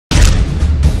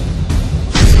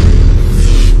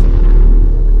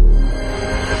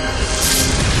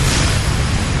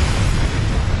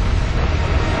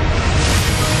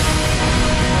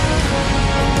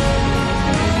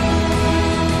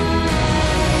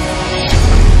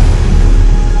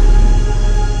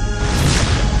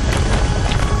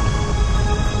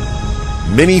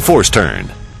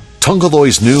MiniForceTurn.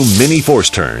 Tungaloy's new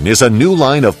MiniForceTurn is a new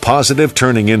line of positive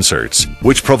turning inserts,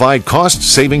 which provide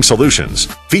cost-saving solutions,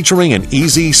 featuring an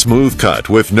easy, smooth cut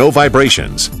with no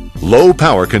vibrations, low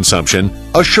power consumption,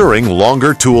 assuring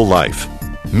longer tool life.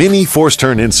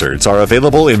 MiniForceTurn inserts are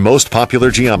available in most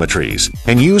popular geometries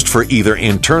and used for either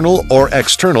internal or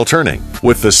external turning,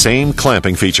 with the same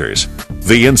clamping features.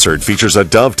 The insert features a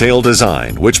dovetail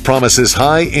design, which promises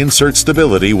high insert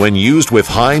stability when used with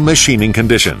high machining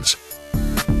conditions.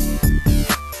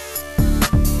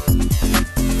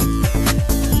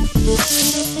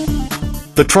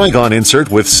 The Trigon insert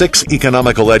with 6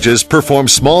 economical edges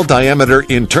performs small diameter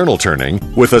internal turning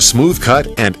with a smooth cut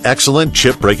and excellent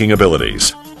chip breaking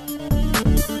abilities.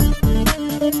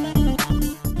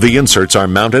 The inserts are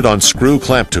mounted on screw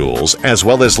clamp tools as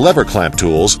well as lever clamp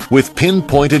tools with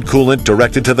pin-pointed coolant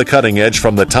directed to the cutting edge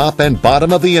from the top and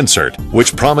bottom of the insert,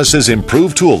 which promises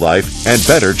improved tool life and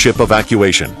better chip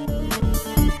evacuation.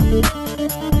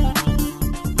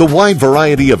 The wide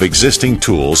variety of existing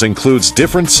tools includes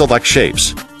different select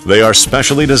shapes. They are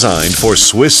specially designed for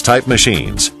Swiss-type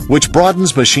machines, which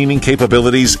broadens machining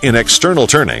capabilities in external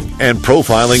turning and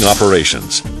profiling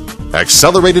operations.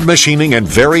 Accelerated machining and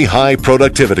very high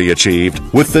productivity achieved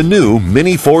with the new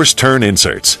MiniForceTurn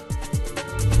inserts.